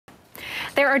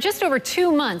There are just over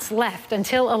 2 months left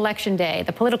until Election Day.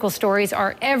 The political stories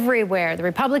are everywhere. The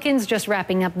Republicans just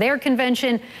wrapping up their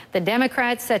convention. The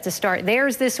Democrats set to start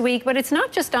theirs this week. But it's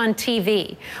not just on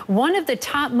TV. One of the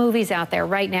top movies out there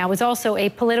right now is also a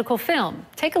political film.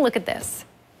 Take a look at this.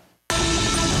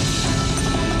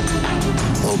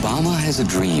 Obama has a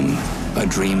dream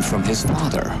from his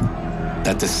father,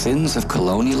 that the sins of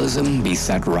colonialism be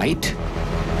set right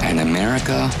and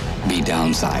America be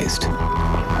downsized.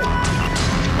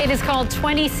 It is called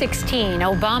 2016,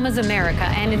 Obama's America,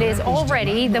 and it is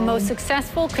already the most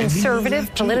successful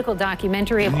conservative political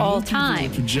documentary of all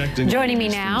time. Joining me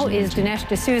now is Dinesh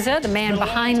D'Souza, the man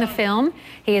behind the film.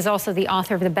 He is also the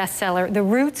author of the bestseller, The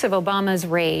Roots of Obama's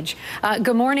Rage.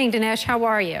 Good morning, Dinesh. How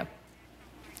are you?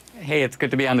 Hey, it's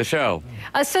good to be on the show.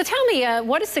 So tell me,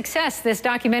 what a success this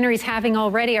documentary is having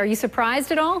already. Are you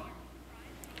surprised at all?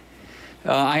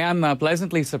 I am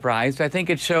pleasantly surprised. I think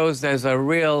it shows there's a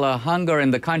real hunger in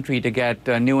the country to get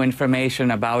new information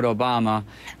about Obama.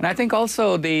 And I think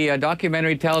also the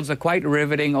documentary tells a quite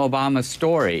riveting Obama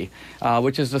story,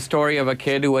 which is the story of a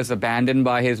kid who was abandoned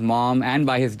by his mom and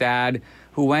by his dad,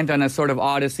 who went on a sort of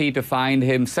odyssey to find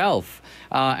himself.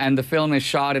 And the film is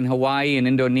shot in Hawaii, in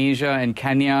Indonesia, in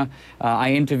Kenya.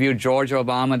 I interviewed George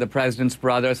Obama, the president's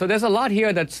brother. So there's a lot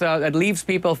here that leaves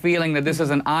people feeling that this is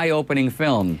an eye-opening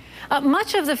film.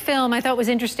 Much of the film I thought was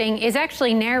interesting is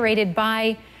actually narrated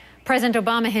by President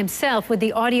Obama himself with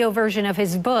the audio version of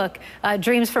his book,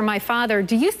 Dreams from My Father.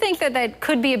 Do you think that that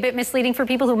could be a bit misleading for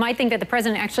people who might think that the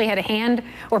president actually had a hand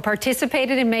or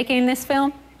participated in making this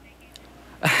film?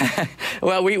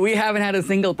 Well, we haven't had a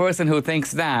single person who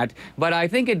thinks that, but I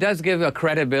think it does give a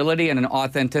credibility and an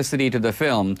authenticity to the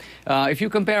film. If you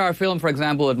compare our film, for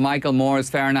example, with Michael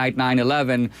Moore's Fahrenheit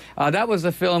 9/11, that was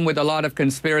a film with a lot of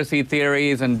conspiracy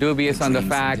theories and dubious on the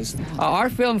facts. Our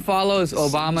film follows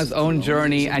Obama's own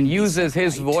journey and uses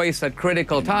his voice at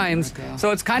critical times, so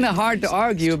it's kind of hard to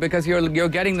argue because you're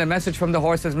getting the message from the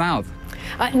horse's mouth.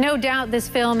 No doubt this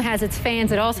film has its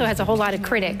fans. It also has a whole lot of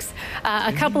critics.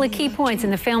 A couple of key points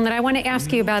in the film that I want to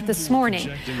ask you about this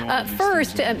morning.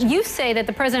 First, you say that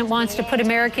the president wants to put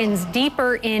Americans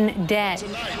deeper in debt.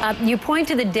 You point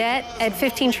to the debt at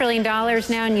 $15 trillion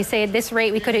now, and you say at this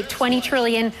rate we could hit $20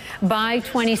 trillion by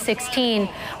 2016.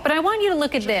 But I want you to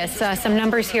look at this, some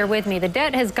numbers here with me. The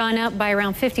debt has gone up by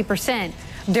around 50%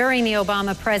 during the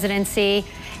Obama presidency.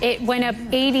 It went up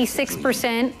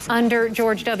 86% under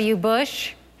George W.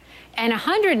 Bush and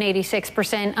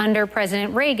 186% under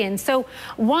President Reagan. So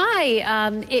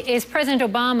why is President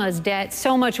Obama's debt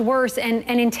so much worse and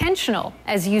intentional,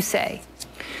 as you say?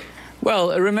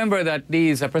 Well, remember that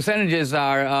these percentages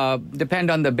are depend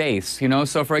on the base, you know.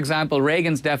 So, for example,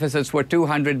 Reagan's deficits were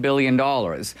 $200 billion.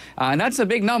 And that's a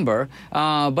big number,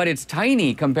 but it's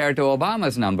tiny compared to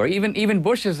Obama's number. Even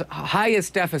Bush's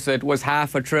highest deficit was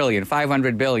 $500 billion,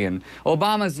 $500 billion.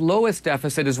 Obama's lowest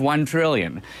deficit is $1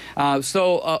 trillion.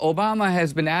 So Obama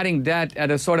has been adding debt at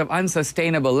a sort of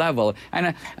unsustainable level.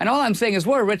 And all I'm saying is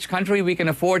we're a rich country. We can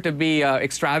afford to be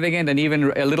extravagant and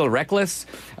even a little reckless.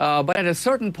 But at a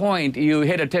certain point, you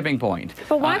hit a tipping point.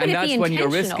 But why would and it that's be when you're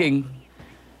intentional? risking.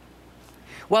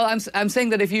 Well, I'm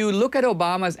saying that if you look at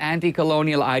Obama's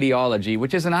anti-colonial ideology,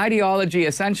 which is an ideology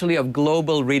essentially of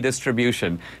global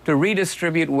redistribution, to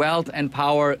redistribute wealth and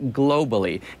power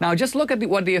globally. Now, just look at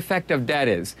what the effect of debt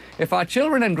is. If our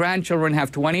children and grandchildren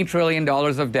have $20 trillion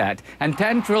of debt, and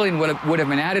 $10 trillion would have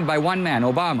been added by one man,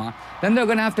 Obama, then they're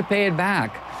going to have to pay it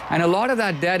back. And a lot of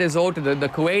that debt is owed to the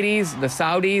Kuwaitis, the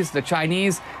Saudis, the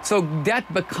Chinese. So debt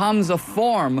becomes a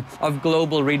form of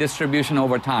global redistribution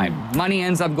over time. Money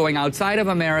ends up going outside of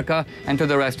America and to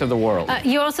the rest of the world.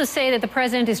 You also say that the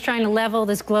president is trying to level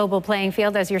this global playing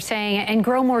field, as you're saying, and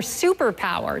grow more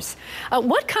superpowers.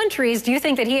 What countries do you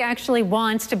think that he actually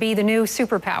wants to be the new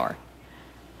superpower?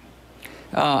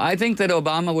 I think that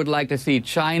Obama would like to see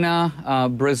China,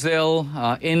 Brazil,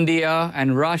 India,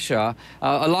 and Russia,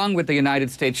 along with the United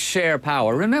States, share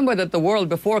power. Remember that the world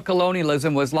before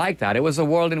colonialism was like that. It was a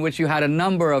world in which you had a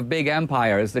number of big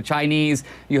empires. The Chinese,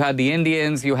 you had the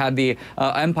Indians, you had the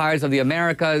empires of the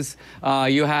Americas,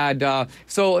 you had...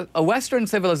 so a Western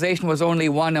civilization was only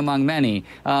one among many.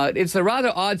 It's a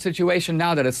rather odd situation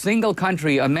now that a single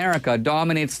country, America,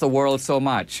 dominates the world so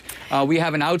much. We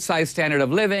have an outsized standard of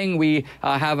living. We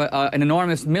have an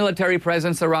enormous military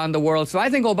presence around the world. So I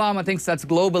think Obama thinks that's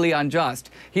globally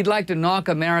unjust. He'd like to knock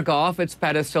America off its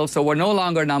pedestal so we're no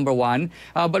longer number one,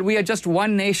 but we are just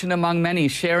one nation among many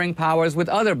sharing powers with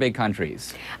other big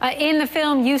countries. In the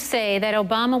film, you say that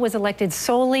Obama was elected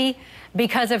solely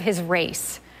because of his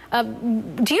race.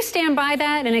 Do you stand by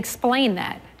that and explain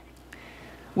that?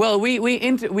 Well, we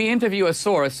interview a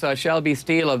source, Shelby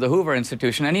Steele of the Hoover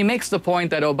Institution, and he makes the point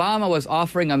that Obama was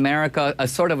offering America a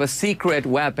sort of a secret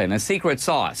weapon, a secret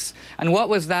sauce. And what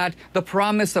was that? The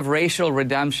promise of racial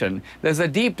redemption. There's a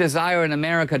deep desire in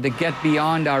America to get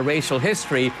beyond our racial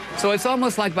history, so it's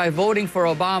almost like by voting for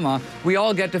Obama, we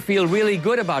all get to feel really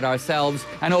good about ourselves,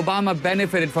 and Obama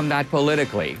benefited from that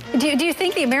politically. Do you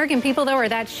think the American people, though, are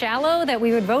that shallow that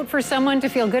we would vote for someone to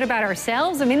feel good about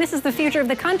ourselves? I mean, this is the future of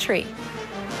the country.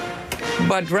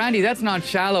 But, Randy, that's not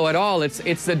shallow at all.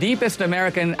 It's the deepest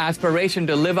American aspiration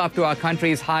to live up to our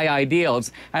country's high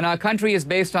ideals. And our country is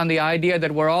based on the idea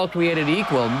that we're all created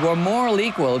equal. We're moral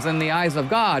equals in the eyes of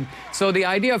God. So the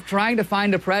idea of trying to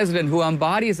find a president who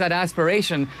embodies that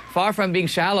aspiration, far from being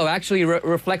shallow, actually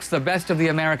reflects the best of the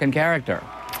American character.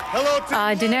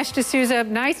 Dinesh D'Souza,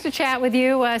 nice to chat with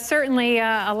you. Certainly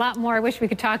a lot more I wish we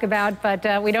could talk about,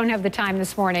 but we don't have the time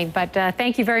this morning. But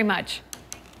thank you very much.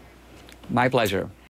 My pleasure.